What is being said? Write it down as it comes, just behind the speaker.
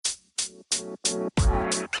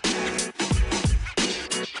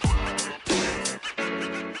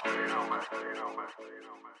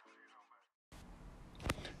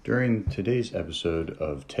During today's episode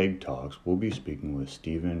of TEG Talks, we'll be speaking with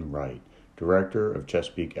Stephen Wright, Director of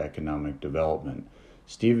Chesapeake Economic Development.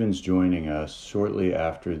 Stephen's joining us shortly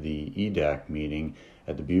after the EDAC meeting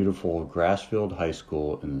at the beautiful Grassfield High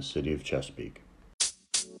School in the city of Chesapeake.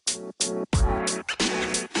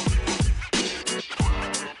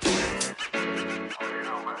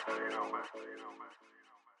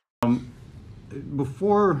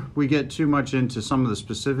 Before we get too much into some of the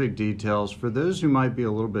specific details, for those who might be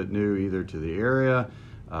a little bit new either to the area,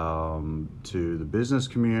 to the business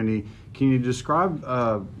community, can you describe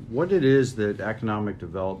what it is that economic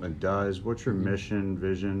development does? What's your mission,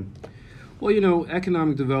 vision? Well,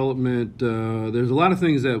 economic development, there's a lot of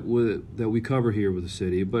things that we cover here with the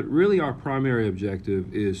city, but really our primary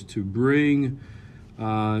objective is to bring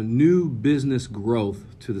new business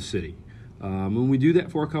growth to the city. And we do that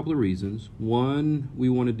for a couple of reasons. One, we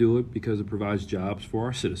want to do it because it provides jobs for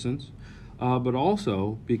our citizens, but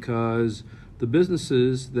also because the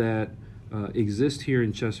businesses that exist here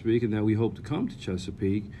in Chesapeake and that we hope to come to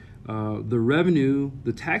Chesapeake,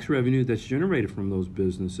 the tax revenue that's generated from those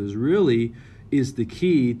businesses really is the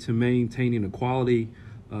key to maintaining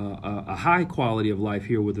a high quality of life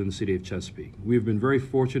here within the city of Chesapeake. We've been very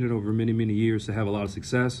fortunate over many, many years to have a lot of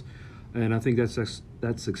success. And I think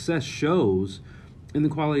that success shows in the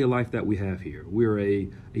quality of life that we have here. We're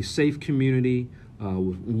a safe community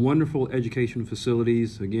with wonderful education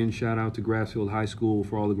facilities. Again, shout out to Grassfield High School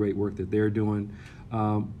for all the great work that they're doing.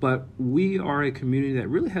 But we are a community that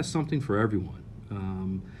really has something for everyone.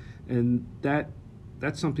 And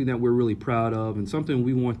that's something that we're really proud of and something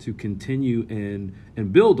we want to continue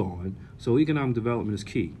and build on. So economic development is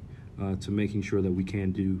key to making sure that we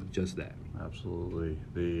can do just that. Absolutely.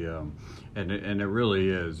 And it really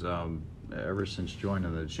is. Ever since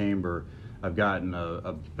joining the chamber, I've gotten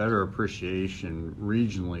a better appreciation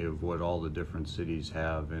regionally of what all the different cities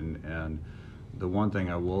have. And the one thing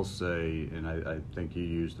I will say, and I think you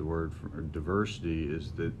used the word for diversity,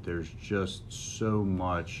 is that there's just so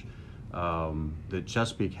much that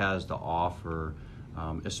Chesapeake has to offer.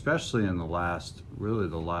 Especially in the last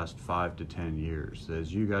 5 to 10 years,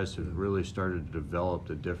 as you guys have really started to develop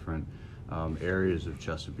the different areas of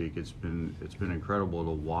Chesapeake. It's been incredible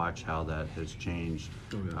to watch how that has changed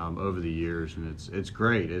over the years, and it's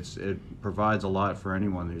great. It provides a lot for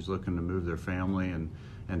anyone who's looking to move their family and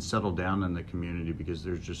settle down in the community, because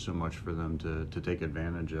there's just so much for them to take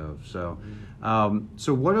advantage of. So,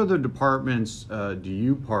 so what other departments do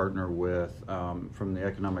you partner with from the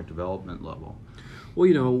economic development level?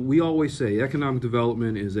 Well, we always say economic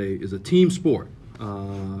development is a team sport.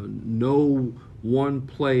 No one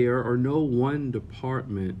player or no one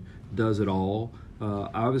department does it all.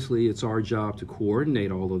 Obviously, it's our job to coordinate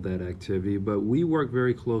all of that activity, but we work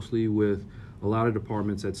very closely with a lot of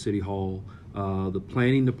departments at City Hall. The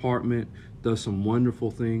planning department does some wonderful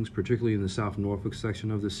things, particularly in the South Norfolk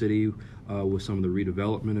section of the city with some of the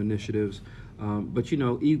redevelopment initiatives. But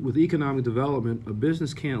with economic development, a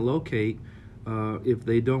business can't locate if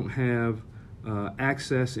they don't have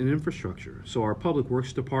access and infrastructure. So our public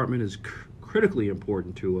works department is critically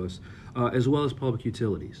important to us, as well as public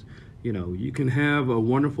utilities. You can have a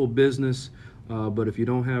wonderful business, but if you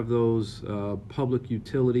don't have those public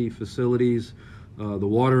utility facilities, the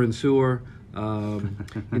water and sewer,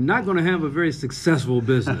 you're not going to have a very successful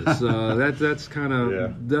business. That's kind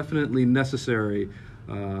of definitely necessary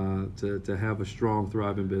to have a strong,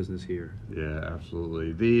 thriving business here. Yeah,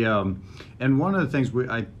 absolutely. And one of the things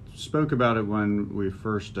I spoke about it when we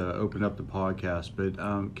first opened up the podcast, but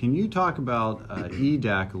can you talk about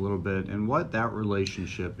EDAC a little bit and what that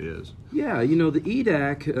relationship is? Yeah, the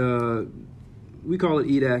EDAC, we call it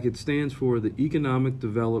EDAC. It stands for the Economic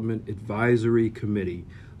Development Advisory Committee.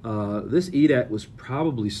 This EDAC was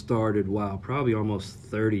probably started, probably almost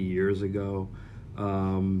 30 years ago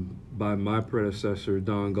by my predecessor,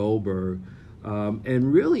 Don Goldberg.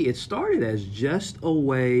 And really, it started as just a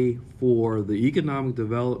way for the Economic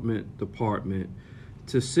Development Department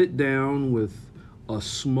to sit down with a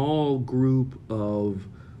small group of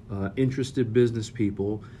interested business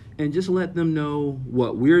people and just let them know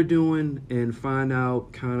what we're doing and find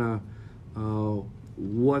out kind of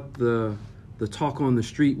what the talk on the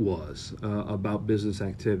street was about business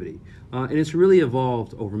activity. And it's really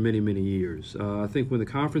evolved over many, many years. I think when the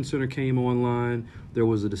conference center came online, there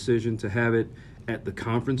was a decision to have it at the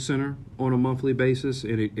conference center on a monthly basis,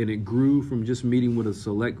 and it grew from just meeting with a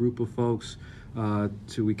select group of folks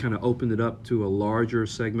to we kind of opened it up to a larger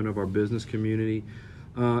segment of our business community.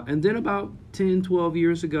 And then about 10, 12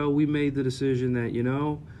 years ago, we made the decision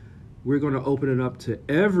that, we're going to open it up to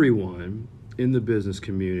everyone in the business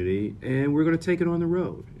community, and we're going to take it on the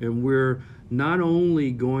road. And we're not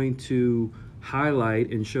only going to highlight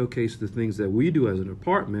and showcase the things that we do as a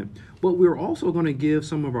department, but we're also going to give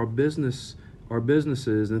some of our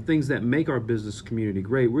businesses and things that make our business community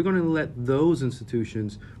great. We're going to let those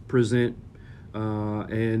institutions present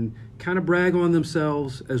and kind of brag on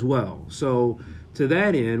themselves as well. So to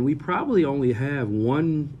that end, we probably only have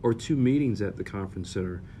 1 or 2 meetings at the conference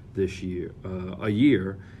center this year, a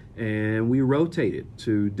year, and we rotate it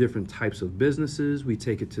to different types of businesses. We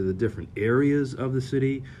take it to the different areas of the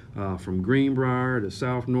city, from Greenbrier to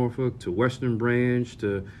South Norfolk to Western Branch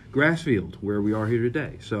to Grassfield, where we are here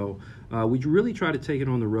today. So we really try to take it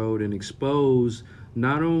on the road and expose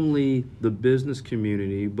not only the business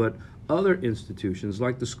community, but other institutions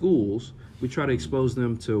like the schools. We try to expose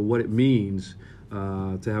them to what it means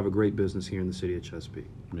to have a great business here in the city of Chesapeake.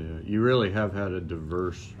 Yeah, you really have had a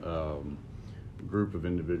diverse group of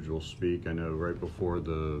individuals speak. I know right before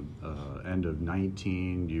the end of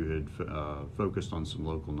 19, you had focused on some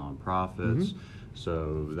local nonprofits,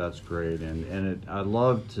 so that's great. And I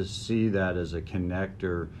love to see that as a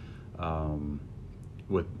connector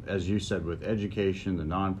with, as you said, with education, the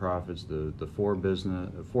nonprofits, the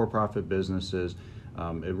for-profit businesses.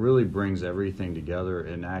 It really brings everything together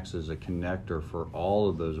and acts as a connector for all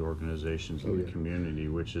of those organizations in the community,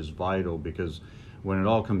 which is vital, because when it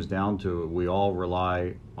all comes down to it, we all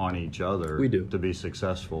rely on each other to be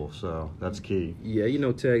successful. So that's key. Yeah,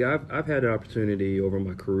 Teg, I've had the opportunity over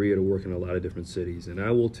my career to work in a lot of different cities, and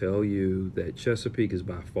I will tell you that Chesapeake is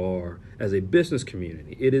by far, as a business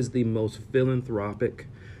community, it is the most philanthropic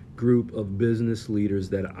group of business leaders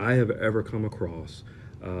that I have ever come across.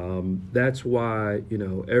 That's why,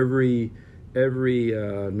 every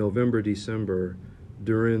November, December,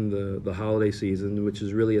 during the holiday season, which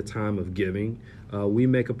is really a time of giving, we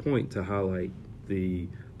make a point to highlight the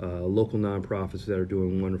local nonprofits that are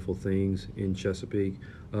doing wonderful things in Chesapeake,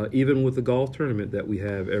 even with the golf tournament that we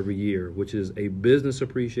have every year, which is a business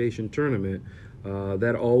appreciation tournament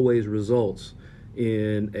that always results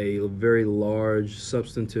in a very large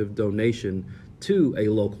substantive donation to a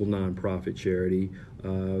local nonprofit charity,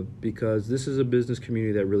 because this is a business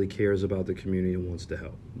community that really cares about the community and wants to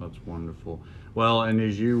help. That's wonderful. Well, and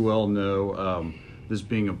as you well know, this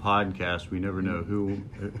being a podcast, we never know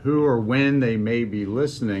who or when they may be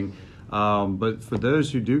listening. But for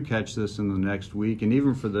those who do catch this in the next week, and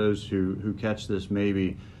even for those who catch this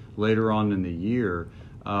maybe later on in the year,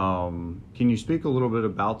 can you speak a little bit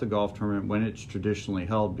about the golf tournament, when it's traditionally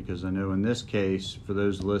held? Because I know in this case, for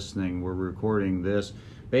those listening, we're recording this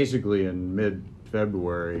basically in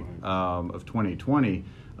mid-February of 2020.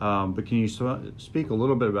 But can you speak a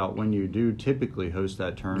little bit about when you do typically host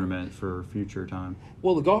that tournament for future time?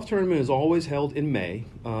 Well, the golf tournament is always held in May.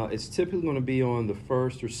 It's typically going to be on the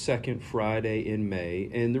first or second Friday in May.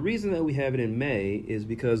 And the reason that we have it in May is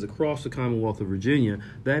because across the Commonwealth of Virginia,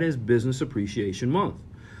 that is Business Appreciation Month.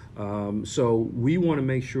 So we want to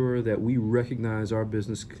make sure that we recognize our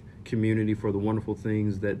business community for the wonderful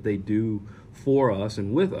things that they do for us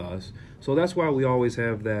and with us. So that's why we always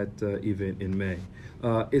have that event in May.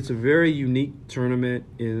 It's a very unique tournament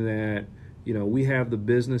in that, we have the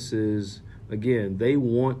businesses, again, they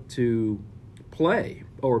want to play,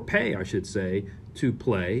 or pay, I should say, to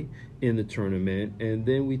play in the tournament, and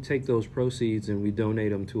then we take those proceeds and we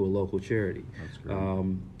donate them to a local charity. That's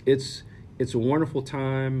great. It's a wonderful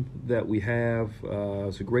time that we have.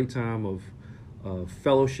 It's a great time of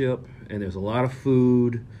fellowship, and there's a lot of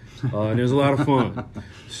food, and there's a lot of fun.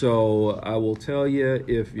 So I will tell you,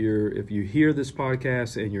 if you hear this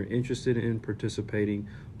podcast and you're interested in participating,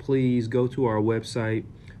 please go to our website,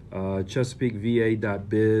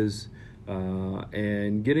 chesapeakeva.biz,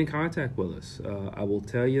 and get in contact with us. I will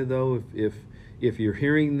tell you though, if you're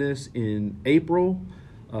hearing this in April,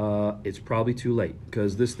 it's probably too late,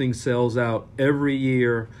 because this thing sells out every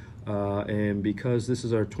year, and because this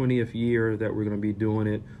is our 20th year that we're going to be doing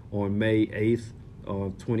it on May 8th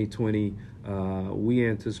of 2020, we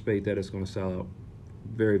anticipate that it's going to sell out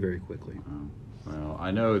very, very quickly. Well,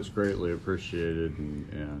 I know it's greatly appreciated,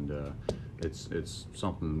 and it's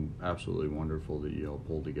something absolutely wonderful that you all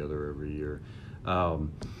pull together every year.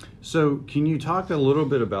 So can you talk a little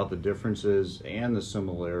bit about the differences and the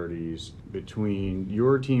similarities between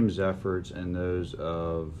your team's efforts and those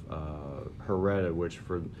of HREDA, which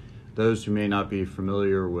for those who may not be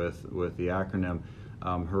familiar with the acronym,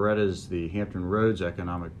 HREDA is the Hampton Roads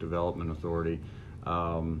Economic Development Authority.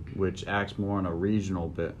 which acts more on a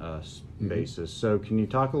regional basis. So can you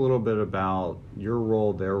talk a little bit about your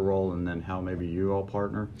role, their role, and then how maybe you all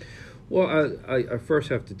partner? Well, I first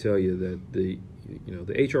have to tell you that the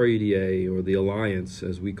HREDA, or the Alliance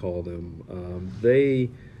as we call them, they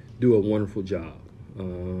do a wonderful job.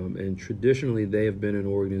 And traditionally they have been an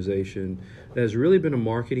organization that has really been a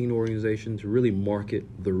marketing organization to really market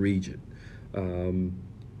the region.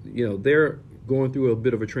 They're going through a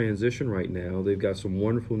bit of a transition right now. They've got some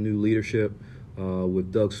wonderful new leadership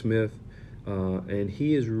with Doug Smith, and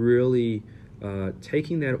he is really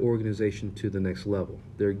taking that organization to the next level.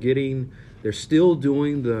 They're still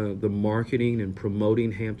doing the marketing and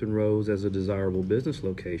promoting Hampton Roads as a desirable business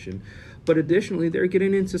location, but additionally they're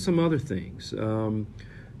getting into some other things.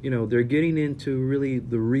 They're getting into really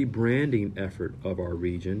the rebranding effort of our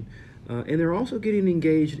region, and they're also getting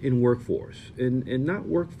engaged in workforce, and not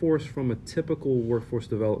workforce from a typical workforce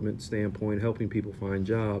development standpoint, helping people find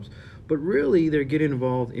jobs, but really they're getting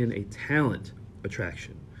involved in a talent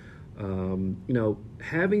attraction.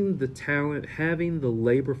 Having the talent, having the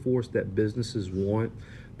labor force that businesses want,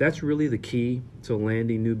 that's really the key to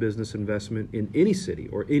landing new business investment in any city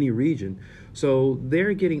or any region. So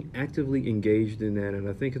they're getting actively engaged in that, and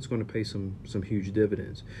I think it's going to pay some huge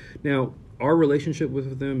dividends. Now, our relationship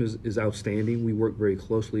with them is outstanding. We work very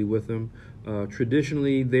closely with them.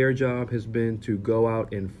 Traditionally, their job has been to go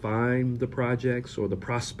out and find the projects, or the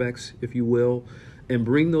prospects, if you will, and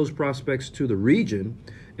bring those prospects to the region,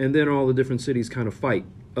 and then all the different cities kind of fight,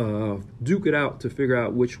 duke it out to figure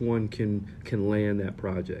out which one can land that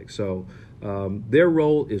project. So their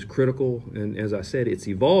role is critical, and as I said, it's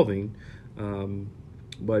evolving,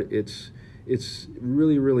 but it's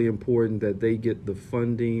really, really important that they get the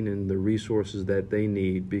funding and the resources that they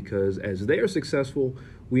need, because as they are successful,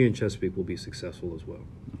 we in Chesapeake will be successful as well.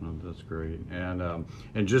 Oh, that's great. And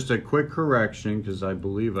just a quick correction, because I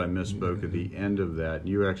believe I misspoke at the end of that.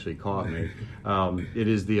 You actually caught me. It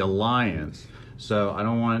is the Alliance. So I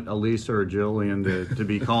don't want Elisa or Jillian to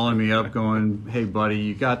be calling me up going, hey, buddy,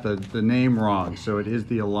 you got the name wrong. So it is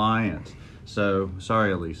the Alliance. So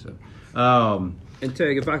sorry, Elisa. And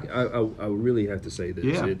Tag, if I really have to say this,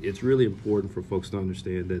 yeah. It's really important for folks to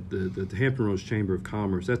understand that the Hampton Roads Chamber of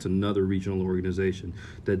Commerce, that's another regional organization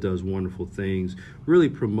that does wonderful things, really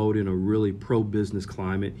promoting a really pro-business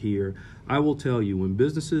climate here. I will tell you, when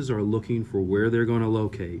businesses are looking for where they're going to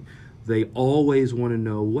locate, they always want to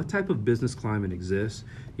know what type of business climate exists.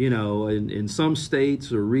 In some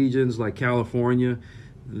states or regions like California,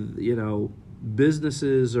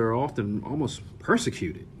 businesses are often almost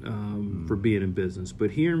persecuted for being in business. But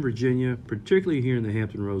here in Virginia, particularly here in the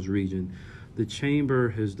Hampton Roads region, the Chamber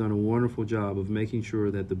has done a wonderful job of making sure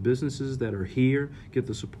that the businesses that are here get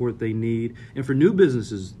the support they need. And for new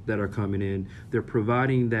businesses that are coming in, they're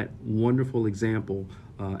providing that wonderful example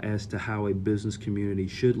as to how a business community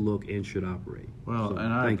should look and should operate. Well, so,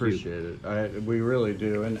 and I appreciate it. We really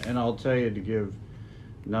do. And I'll tell you, to give,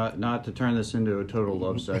 not to turn this into a total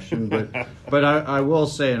love session, but I will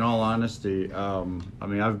say, in all honesty,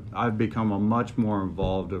 I've become a much more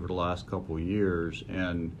involved over the last couple of years,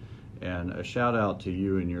 and a shout out to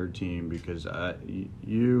you and your team, because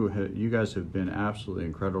you guys have been absolutely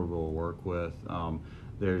incredible to work with.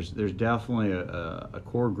 There's definitely a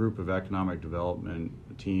core group of economic development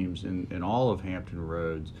teams in all of Hampton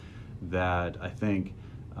Roads that I think,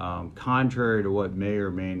 contrary to what may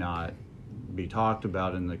or may not be talked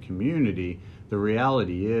about in the community, the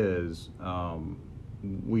reality is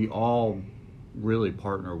we all really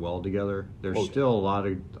partner well together. There's still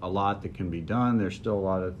a lot that can be done. There's still a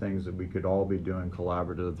lot of things that we could all be doing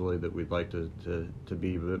collaboratively that we'd like to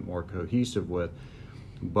be a bit more cohesive with.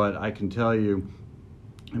 But I can tell you,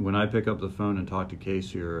 when I pick up the phone and talk to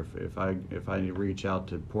Casey, or if I reach out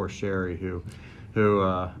to poor Sherry, who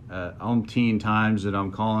umpteen times that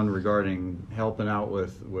I'm calling regarding helping out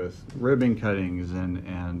with ribbon cuttings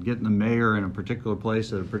and getting the mayor in a particular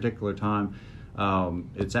place at a particular time,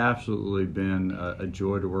 it's absolutely been a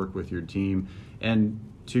joy to work with your team. And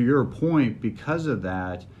to your point, because of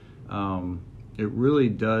that, it really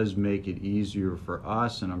does make it easier for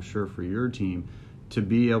us, and I'm sure for your team, to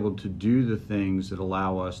be able to do the things that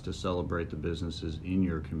allow us to celebrate the businesses in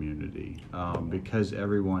your community, because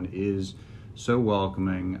everyone is so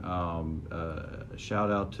welcoming. Shout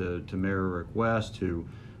out to Mayor Rick West, who,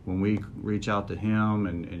 when we reach out to him,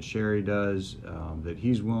 and Sherry does, that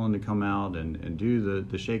he's willing to come out and do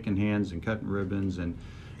the shaking hands and cutting ribbons, and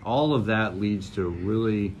all of that leads to a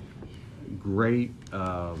really great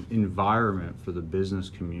environment for the business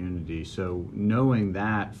community. So knowing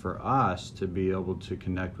that for us to be able to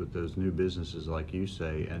connect with those new businesses, like you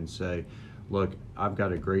say, and say, look, I've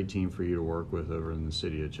got a great team for you to work with over in the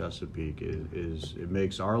city of Chesapeake, it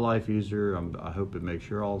makes our life easier. I hope it makes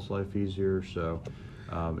your all's life easier. So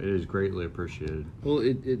it is greatly appreciated. Well,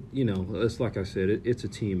 it's like I said, it's a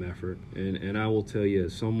team effort, and I will tell you,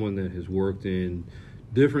 as someone that has worked in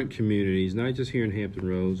different communities, not just here in Hampton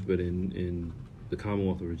Roads, but in the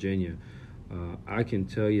Commonwealth of Virginia, I can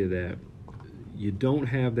tell you that you don't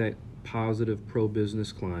have that positive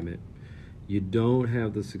pro-business climate. You don't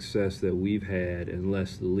have the success that we've had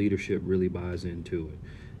unless the leadership really buys into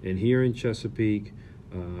it. And here in Chesapeake,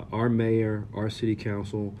 our mayor, our city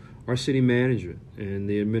council, our city manager, and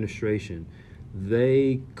the administration,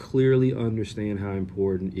 they clearly understand how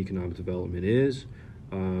important economic development is.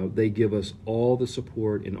 They give us all the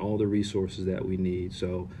support and all the resources that we need.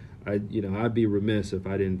 So, I'd be remiss if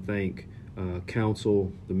I didn't thank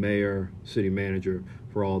council, the mayor, city manager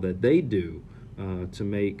for all that they do to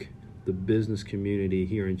make the business community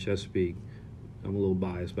here in Chesapeake. I'm a little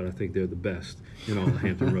biased, but I think they're the best in all of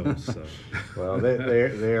Hampton Roads. So. Well,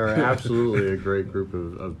 they are absolutely a great group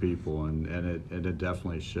of people, and it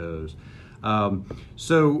definitely shows.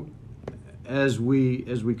 So as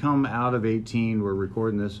we come out of 18, we're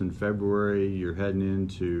recording this in February. You're heading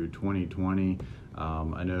into 2020.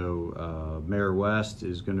 I know Mayor West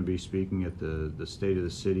is going to be speaking at the State of the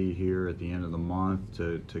City here at the end of the month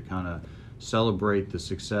to kind of celebrate the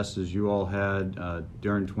successes you all had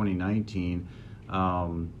during 2019.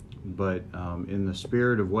 But in the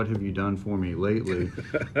spirit of what have you done for me lately,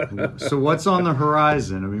 so what's on the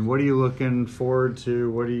horizon? I mean, what are you looking forward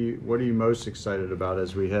to? What are you most excited about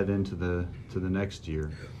as we head into the next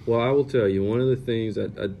year? Well, I will tell you, one of the things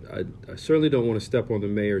I certainly don't want to step on the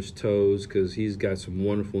mayor's toes, because he's got some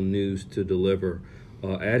wonderful news to deliver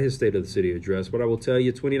at his State of the City address. But I will tell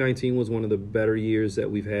you, 2019 was one of the better years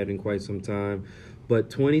that we've had in quite some time. But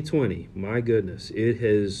 2020, my goodness, it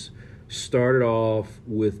has started off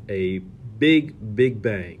with a big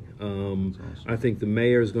bang. Awesome. I think the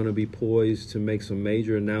mayor is going to be poised to make some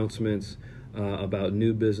major announcements about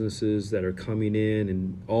new businesses that are coming in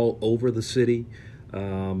and all over the city.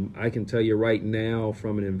 I can tell you right now,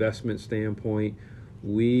 from an investment standpoint,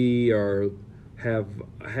 we have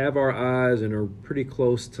our eyes and are pretty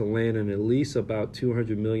close to landing at least about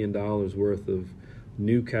 $200 million worth of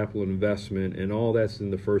new capital investment, and all that's in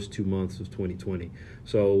the first 2 months of 2020.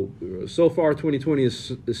 So far 2020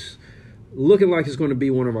 is looking like it's going to be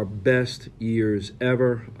one of our best years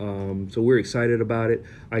ever. So we're excited about it.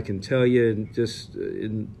 I can tell you, and just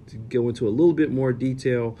to go into a little bit more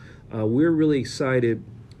detail, we're really excited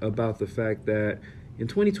about the fact that in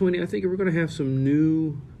 2020, I think we're going to have some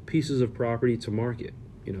new pieces of property to market.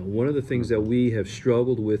 One of the things that we have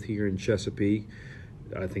struggled with here in Chesapeake,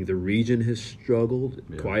 I think the region has struggled.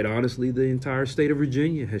 Yeah. Quite honestly, the entire state of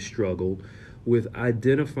Virginia has struggled with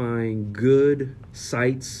identifying good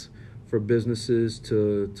sites for businesses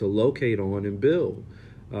to locate on and build.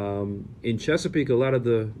 In Chesapeake, a lot of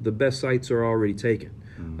the best sites are already taken.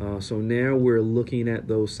 Mm-hmm. So now we're looking at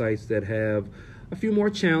those sites that have a few more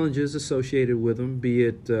challenges associated with them, be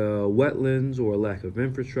it wetlands or lack of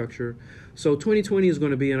infrastructure. So 2020 is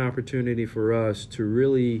going to be an opportunity for us to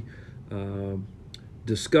really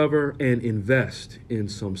discover and invest in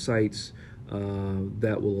some sites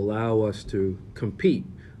that will allow us to compete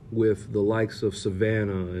with the likes of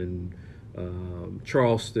Savannah and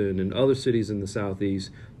Charleston and other cities in the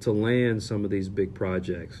Southeast to land some of these big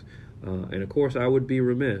projects. And of course, I would be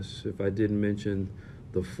remiss if I didn't mention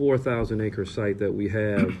the 4,000-acre site that we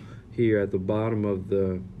have here at the bottom of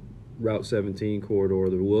the Route 17 corridor,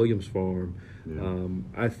 the Williams Farm.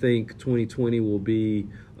 Yeah. I think 2020 will be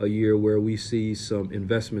a year where we see some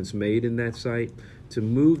investments made in that site to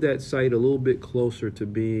move that site a little bit closer to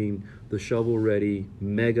being the shovel-ready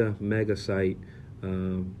mega site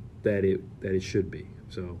that it should be.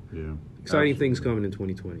 So yeah, exciting things coming in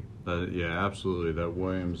 2020. Yeah, absolutely. That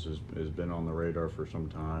Williams has been on the radar for some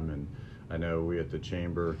time, and I know we at the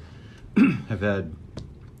Chamber have had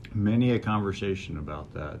many a conversation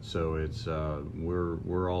about that. So it's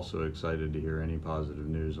we're also excited to hear any positive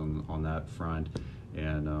news on that front.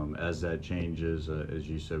 And as that changes, as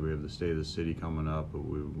you said, we have the State of the City coming up, but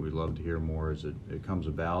we'd love to hear more as it comes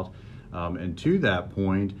about. And to that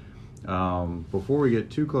point, before we get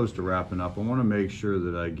too close to wrapping up, I want to make sure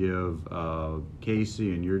that I give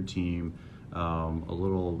Casey and your team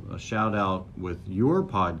a shout out with your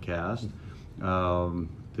podcast,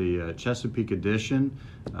 the Chesapeake Edition.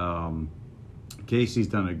 Casey's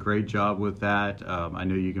done a great job with that. I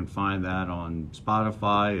know you can find that on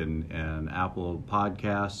Spotify and Apple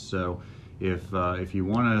Podcasts. So if you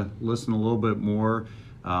want to listen a little bit more,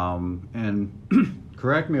 and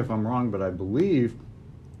correct me if I'm wrong, but I believe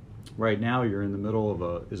right now you're in the middle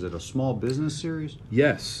of is it a small business series?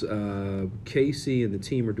 Yes, Casey and the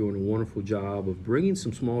team are doing a wonderful job of bringing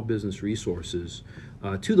some small business resources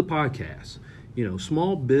to the podcast. You know,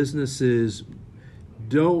 small businesses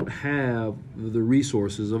don't have the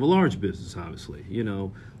resources of a large business, obviously. You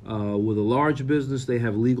know, with a large business, they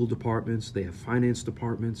have legal departments, they have finance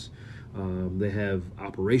departments, they have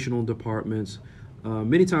operational departments.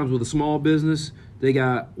 Many times with a small business, they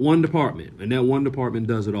got one department, and that one department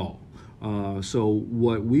does it all. So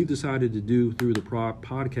what we've decided to do through the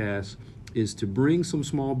podcast is to bring some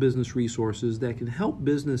small business resources that can help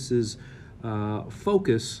businesses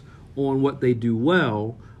focus on what they do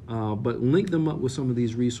well, but link them up with some of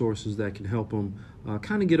these resources that can help them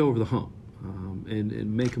kind of get over the hump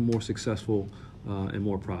and make them more successful and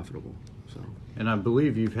more profitable. So. And I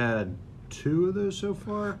believe you've had 2 of those so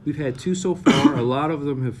far? We've had 2 so far. A lot of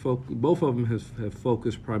them both of them have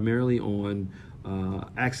focused primarily on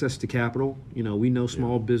access to capital. You know, we know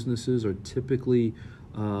small businesses are typically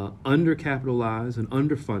undercapitalized and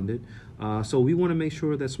underfunded. So we want to make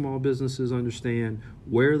sure that small businesses understand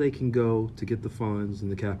where they can go to get the funds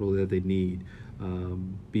and the capital that they need.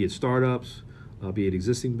 Be it startups, be it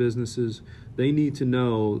existing businesses, they need to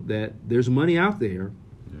know that there's money out there.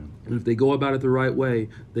 And if they go about it the right way,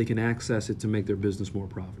 they can access it to make their business more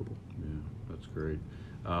profitable. Yeah, that's great.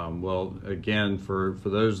 Well, again, for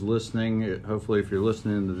those listening, hopefully if you're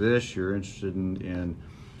listening to this, you're interested in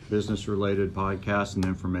business-related podcasts and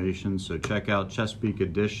information. So check out Chesapeake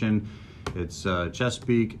Edition. It's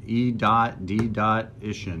Chesapeake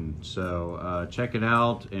E.D.Ition. So check it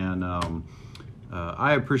out. And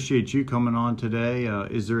I appreciate you coming on today.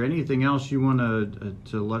 Is there anything else you want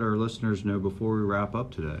to let our listeners know before we wrap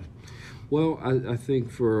up today? Well, I think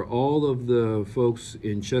for all of the folks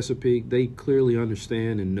in Chesapeake, they clearly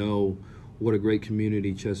understand and know what a great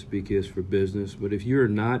community Chesapeake is for business. But if you're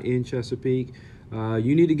not in Chesapeake,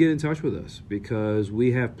 you need to get in touch with us because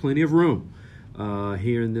we have plenty of room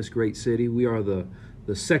here in this great city. We are the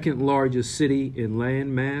second largest city in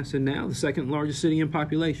land mass and now the second largest city in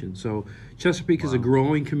population. So Chesapeake is a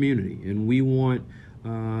growing community, and we want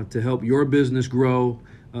to help your business grow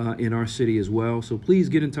in our city as well. So please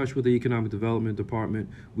get in touch with the Economic Development Department.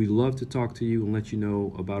 We'd love to talk to you and let you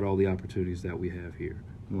know about all the opportunities that we have here.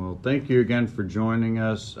 Well, thank you again for joining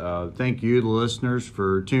us. Thank you, the listeners,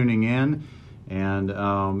 for tuning in. And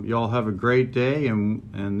y'all have a great day.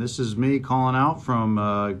 And this is me calling out from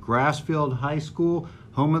Grassfield High School,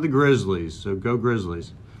 home of the Grizzlies. So go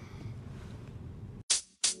Grizzlies.